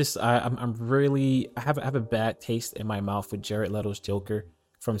know. I'm really I have a bad taste in my mouth with Jared Leto's Joker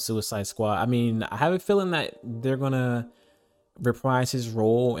from Suicide Squad. I mean, I have a feeling that they're gonna reprise his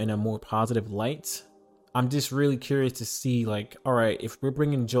role in a more positive light. I'm just really curious to see, like, all right, if we're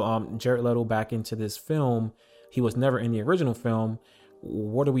bringing Jared Leto back into this film, he was never in the original film.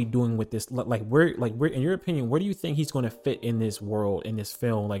 What are we doing with this? Like, where in your opinion, where do you think he's going to fit in this world, in this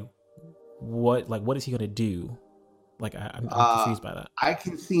film? Like, what is he going to do? Like, I'm confused by that. I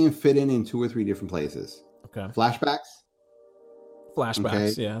can see him fit in 2 or 3 different places. Okay. Flashbacks. Okay.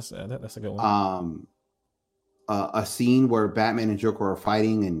 Yes, that's a good one. A scene where Batman and Joker are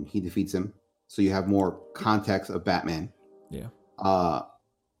fighting and he defeats him, so you have more context of Batman. Yeah.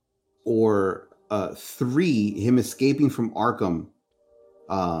 Or 3, him escaping from Arkham,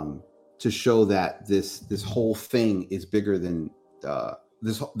 to show that this whole thing is bigger than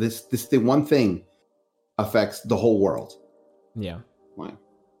this thing. One thing affects the whole world. Yeah. Right.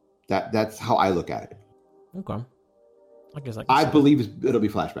 That's how I look at it. Okay. I guess I believe it'll be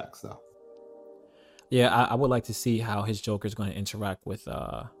flashbacks though. Yeah, I would like to see how his Joker is going to interact with.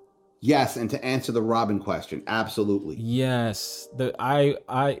 Yes, and to answer the Robin question, absolutely. Yes,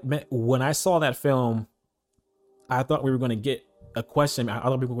 when I saw that film, I thought we were going to get a question. I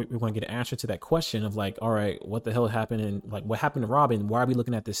thought we were going to get an answer to that question of like, all right, what the hell happened, and like what happened to Robin? Why are we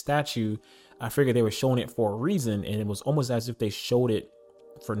looking at this statue? I figured they were showing it for a reason, and it was almost as if they showed it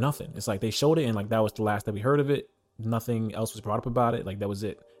for nothing. It's like they showed it, and like that was the last that we heard of it. Nothing else was brought up about it. Like that was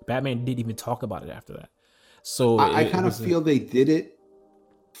it. Batman didn't even talk about it after that. So I kind of feel they did it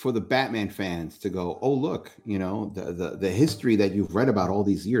for the Batman fans to go, oh look, you know, the history that you've read about all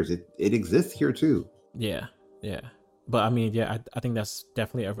these years, it exists here too. Yeah, yeah. But I mean, yeah, I think that's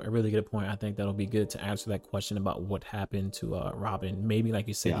definitely a really good point. I think that'll be good to answer that question about what happened to Robin. Maybe, like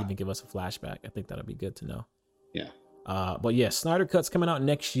you said, even give us a flashback. I think that'll be good to know. Yeah. But yeah, Snyder Cut's coming out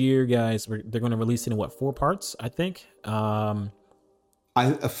next year, guys. They're going to release it in 4 parts, I think.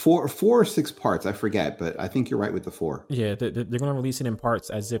 Four or 6 parts, I forget, but I think you're right with the 4. Yeah, they're going to release it in parts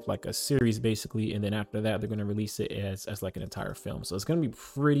as if like a series, basically, and then after that, they're going to release it as like an entire film. So it's going to be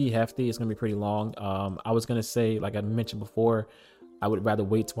pretty hefty. It's going to be pretty long. I was going to say, like I mentioned before, I would rather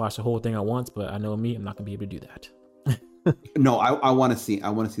wait to watch the whole thing at once, but I know me, I'm not going to be able to do that. No, I want to see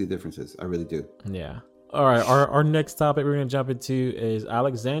the differences. I really do. Yeah. All right, our next topic we're going to jump into is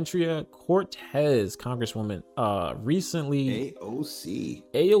Alexandria Cortez, Congresswoman, recently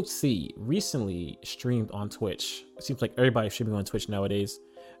AOC recently streamed on Twitch. It seems like everybody's streaming on Twitch nowadays.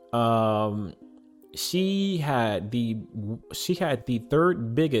 She had the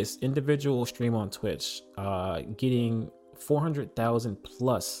 3rd biggest individual stream on Twitch, getting 400,000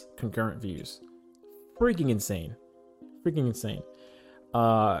 plus concurrent views. Freaking insane.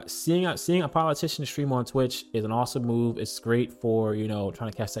 Seeing a politician stream on Twitch is an awesome move. It's great for, you know,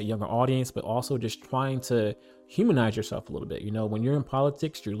 trying to catch that younger audience, but also just trying to humanize yourself a little bit. You know, when you're in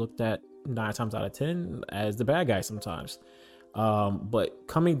politics, you're looked at 9 times out of 10 as the bad guy sometimes. But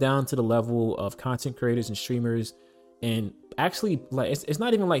coming down to the level of content creators and streamers, and actually, like, it's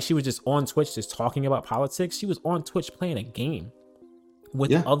not even like she was just on Twitch just talking about politics. She was on Twitch playing a game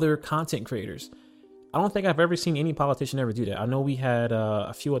with other content creators. I don't think I've ever seen any politician ever do that. I know we had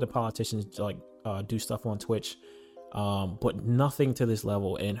a few other politicians like do stuff on Twitch, but nothing to this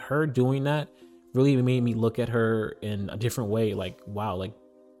level. And her doing that really made me look at her in a different way. Like, wow,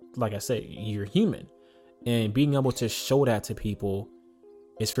 like I said, you're human, and being able to show that to people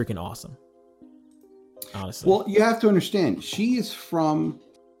is freaking awesome. Honestly, well, you have to understand, she is from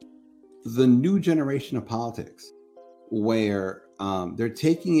the new generation of politics, where they're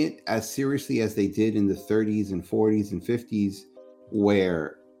taking it as seriously as they did in the 30s and 40s and 50s,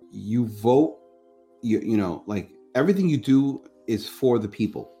 where you vote, you know, like everything you do is for the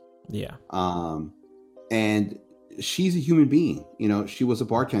people. Yeah. And she's a human being. You know, she was a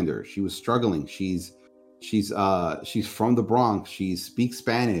bartender. She was struggling. She's from the Bronx. She speaks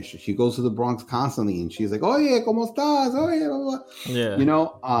Spanish. She goes to the Bronx constantly, and she's like, "Oye, ¿cómo estás? Oye, blah, blah." Yeah. You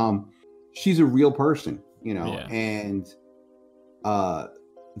know, she's a real person. You know, and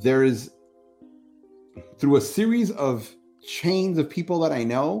there is, through a series of chains of people that I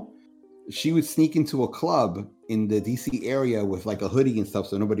know, she would sneak into a club in the DC area with like a hoodie and stuff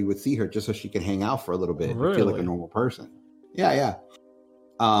so nobody would see her, just so she could hang out for a little bit and feel like a normal person. Yeah.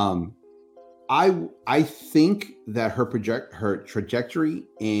 I think that her trajectory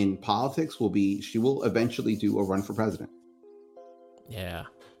in politics will be, she will eventually do a run for president. Yeah.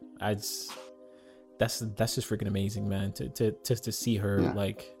 That's just freaking amazing, man. To see her,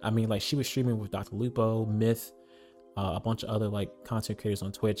 like, I mean, like, she was streaming with Dr. Lupo, Myth, a bunch of other like content creators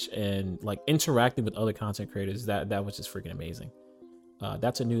on Twitch, and like interacting with other content creators. That was just freaking amazing.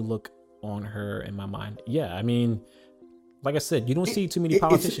 That's a new look on her in my mind. Yeah, I mean, like I said, you don't see too many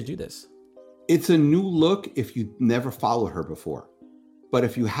politicians do this. It's a new look if you never followed her before, but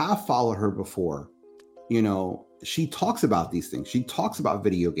if you have followed her before, you know, she talks about these things. She talks about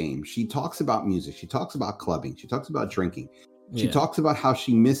video games. She talks about music. She talks about clubbing. She talks about drinking. She talks about how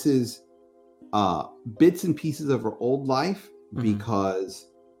she misses bits and pieces of her old life because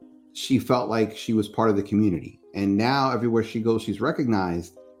she felt like she was part of the community. And now everywhere she goes, she's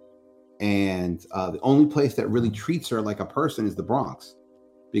recognized. And the only place that really treats her like a person is the Bronx,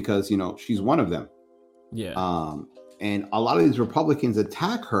 because, you know, she's one of them. Yeah. And a lot of these Republicans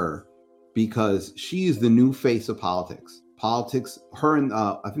attack her because she is the new face of politics. Her and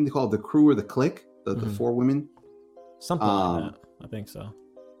I think they call it the crew or the clique, the 4 women. Something like that. I think so.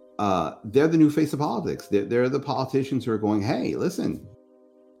 They're the new face of politics. They're the politicians who are going, hey, listen,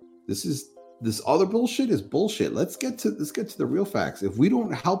 this other bullshit is bullshit. Let's get to the real facts. If we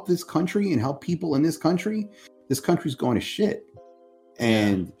don't help this country and help people in this country's going to shit.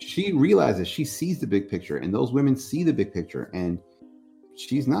 And she realizes, she sees the big picture, and those women see the big picture, and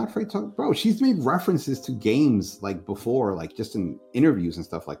she's not afraid to talk. Bro, she's made references to games like before, like just in interviews and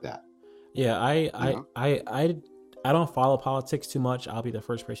stuff like that. Yeah, I don't follow politics too much. I'll be the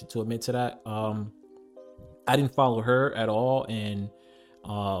first person to admit to that. I didn't follow her at all, and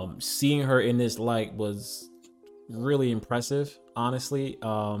seeing her in this light was really impressive, honestly.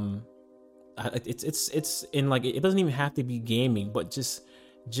 It's in, like, it doesn't even have to be gaming, but just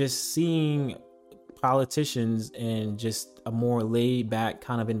seeing politicians and just a more laid back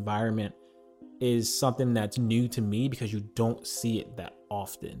kind of environment is something that's new to me because you don't see it that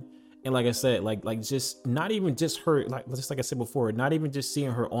often. And like I said, like just not even just her, like I said before, not even just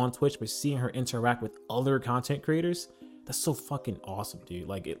seeing her on Twitch, but seeing her interact with other content creators. That's so fucking awesome, dude.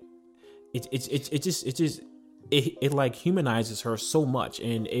 Like it like humanizes her so much,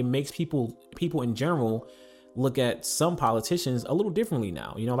 and it makes people in general look at some politicians a little differently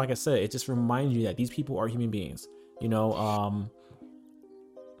now. You know, like I said, it just reminds you that these people are human beings. You know,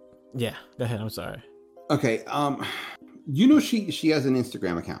 yeah. Go ahead. I'm sorry. Okay. You know, she has an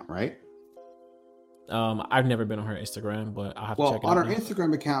Instagram account, right? I've never been on her Instagram, but I'll have to check it out. Well, on her now.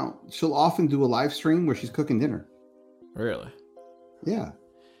 Instagram account, she'll often do a live stream where she's cooking dinner. Really? Yeah.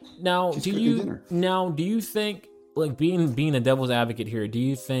 Now, She's do you think, like, being a devil's advocate here, do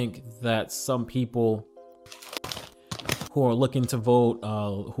you think that some people who are looking to vote,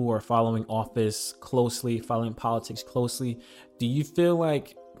 who are following office closely, following politics closely, do you feel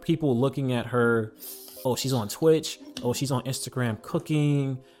like people looking at her, oh, she's on Twitch, oh, she's on Instagram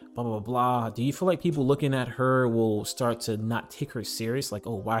cooking, blah, blah, blah. Do you feel like people looking at her will start to not take her serious? Like,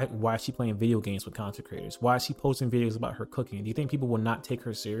 oh, why is she playing video games with content creators? Why is she posting videos about her cooking? Do you think people will not take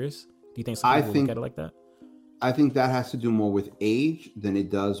her serious? Do you think some people look at it like that? I think that has to do more with age than it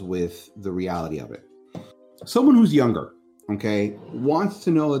does with the reality of it. Someone who's younger, okay, wants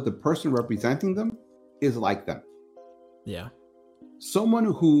to know that the person representing them is like them. Yeah. Someone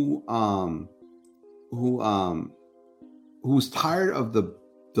who's tired of the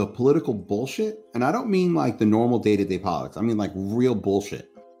political bullshit, and I don't mean like the normal day-to-day politics. I mean like real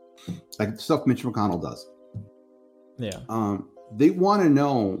bullshit, like stuff Mitch McConnell does. Yeah. They want to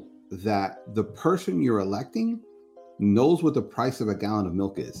know that the person you're electing knows what the price of a gallon of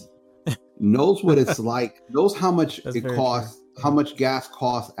milk is, knows what it's like, knows how much it costs, how much gas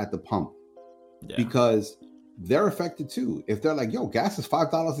costs at the pump, because they're affected too. If they're like, yo, gas is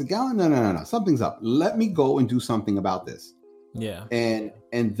 $5 a gallon, no, something's up. Let me go and do something about this. Yeah. And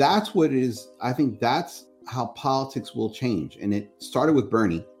that's what it is. I think that's how politics will change. And it started with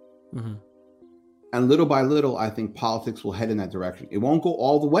Bernie. Mm-hmm. And little by little, I think politics will head in that direction. It won't go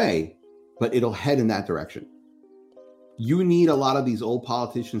all the way, but it'll head in that direction. You need a lot of these old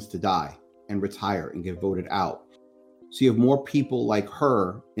politicians to die and retire and get voted out. So you have more people like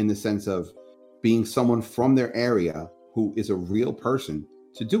her in the sense of being someone from their area who is a real person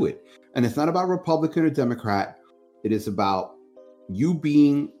to do it. And it's not about Republican or Democrat. It is about you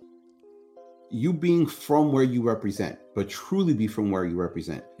being from where you represent, but truly be from where you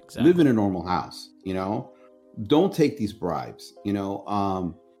represent. Exactly. Live in a normal house, you know, don't take these bribes, you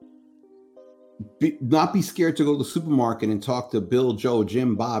know, not be scared to go to the supermarket and talk to Bill, Joe,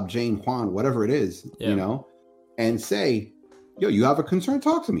 Jim, Bob, Jane, Juan, whatever it is, you know, and say, yo, you have a concern,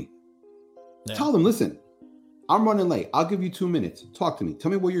 talk to me. Yeah. Tell them, listen, I'm running late. I'll give you 2 minutes. Talk to me.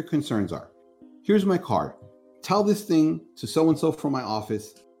 Tell me what your concerns are. Here's my card. Tell this thing to so-and-so from my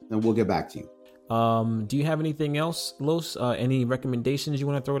office, and we'll get back to you. Do you have anything else, Los? Any recommendations you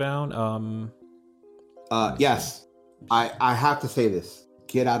want to throw down? Yes. I have to say this.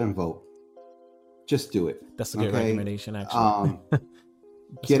 Get out and vote. Just do it. That's a good recommendation, actually.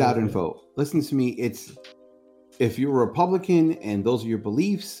 Get out and vote. Listen to me. If you're a Republican and those are your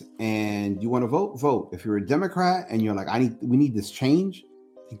beliefs and you want to vote, vote. If you're a Democrat and you're like, we need this change,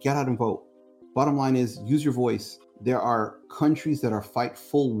 get out and vote. Bottom line is, use your voice. There are countries that are fight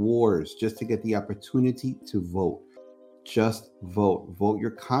full wars just to get the opportunity to vote. Just vote. Vote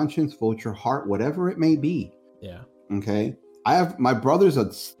your conscience, vote your heart, whatever it may be. Yeah. Okay. My brother's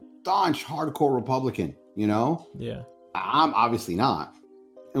a staunch, hardcore Republican, you know? Yeah. I'm obviously not.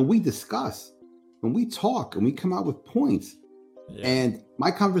 And we discuss and we talk and we come out with points. Yeah. And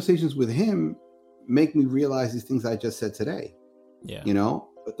my conversations with him make me realize these things I just said today. Yeah. You know?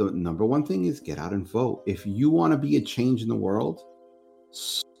 But the number one thing is get out and vote. If you want to be a change in the world,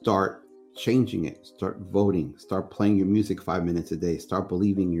 start changing it. Start voting. Start playing your music 5 minutes a day. Start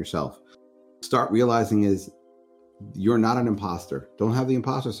believing in yourself. Start realizing is you're not an imposter. Don't have the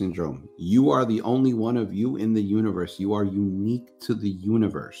imposter syndrome. You are the only one of you in the universe. You are unique to the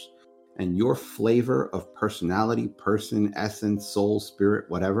universe. And your flavor of personality, person, essence, soul, spirit,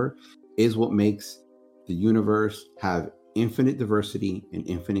 whatever, is what makes the universe have infinite diversity and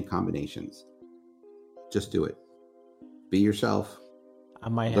infinite combinations. Just do it. Be yourself.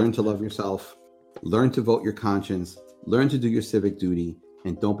 Learn to love yourself. Learn to vote your conscience. Learn to do your civic duty,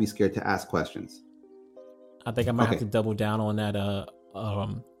 and don't be scared to ask questions. I think I might have to double down on that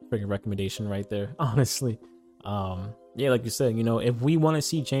freaking recommendation right there. Honestly, yeah, like you said, you know, if we want to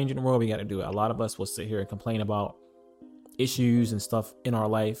see change in the world, we got to do it. A lot of us will sit here and complain about issues and stuff in our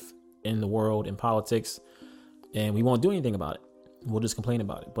life in the world, in politics, and we won't do anything about it. We'll just complain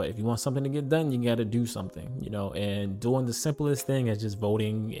about it. But if you want something to get done, you got to do something, you know, and doing the simplest thing as just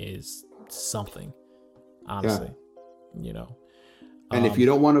voting is something, honestly, you know. And if you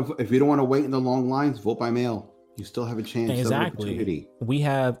don't want to wait in the long lines, vote by mail. You still have a chance. Exactly. We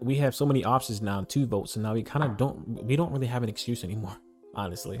have so many options now to vote. So now we don't really have an excuse anymore,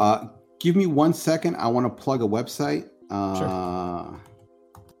 honestly. Give me 1 second. I want to plug a website. Sure.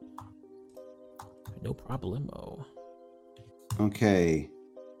 No problemo. Okay.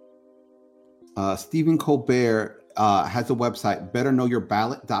 Stephen Colbert has a website,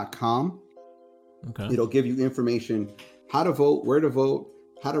 betterknowyourballot.com. Okay. It'll give you information, how to vote, where to vote,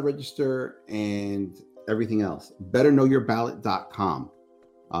 how to register, and everything else. betterknowyourballot.com.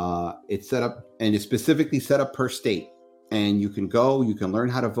 It's set up, and it's specifically set up per state. And you can learn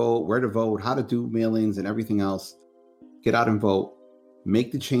how to vote, where to vote, how to do mail-ins and everything else. Get out and vote.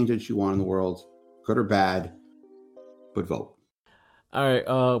 Make the change that you want in the world, good or bad, but vote. All right,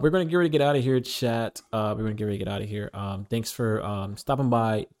 we're going to get ready to get out of here, chat. Thanks for stopping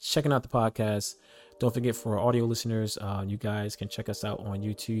by, checking out the podcast. Don't forget, for our audio listeners, you guys can check us out on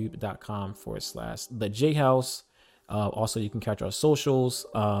youtube.com/The J House. Also, you can catch our socials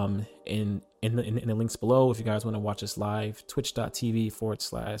in the links below if you guys want to watch us live.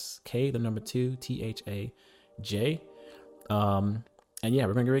 Twitch.tv/K2THAJ. And yeah,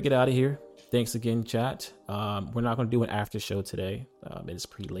 we're going to get out of here. Thanks again, chat. We're not going to do an after show today. It is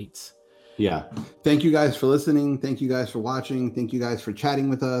pretty late. Yeah. Thank you guys for listening. Thank you guys for watching. Thank you guys for chatting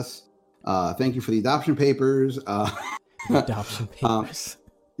with us. Thank you for the adoption papers. Adoption papers.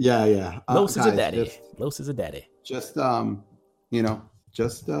 Yeah. Los is a daddy. Los is a daddy. Just, have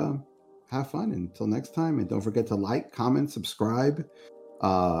fun until next time. And don't forget to like, comment, subscribe,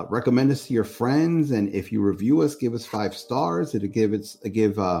 recommend us to your friends. And if you review us, give us 5 stars. It'll give us a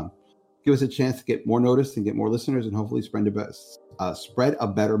chance to get more noticed and get more listeners, and hopefully spread a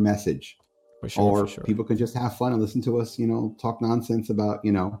better message. For sure. People can just have fun and listen to us, talk nonsense about,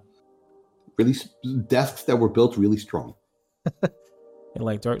 really desks that were built really strong. And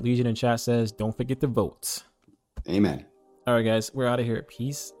like Dark Legion in chat says, don't forget to vote. Amen. All right, guys, we're out of here.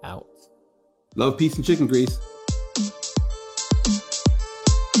 Peace out. Love, peace, and chicken grease.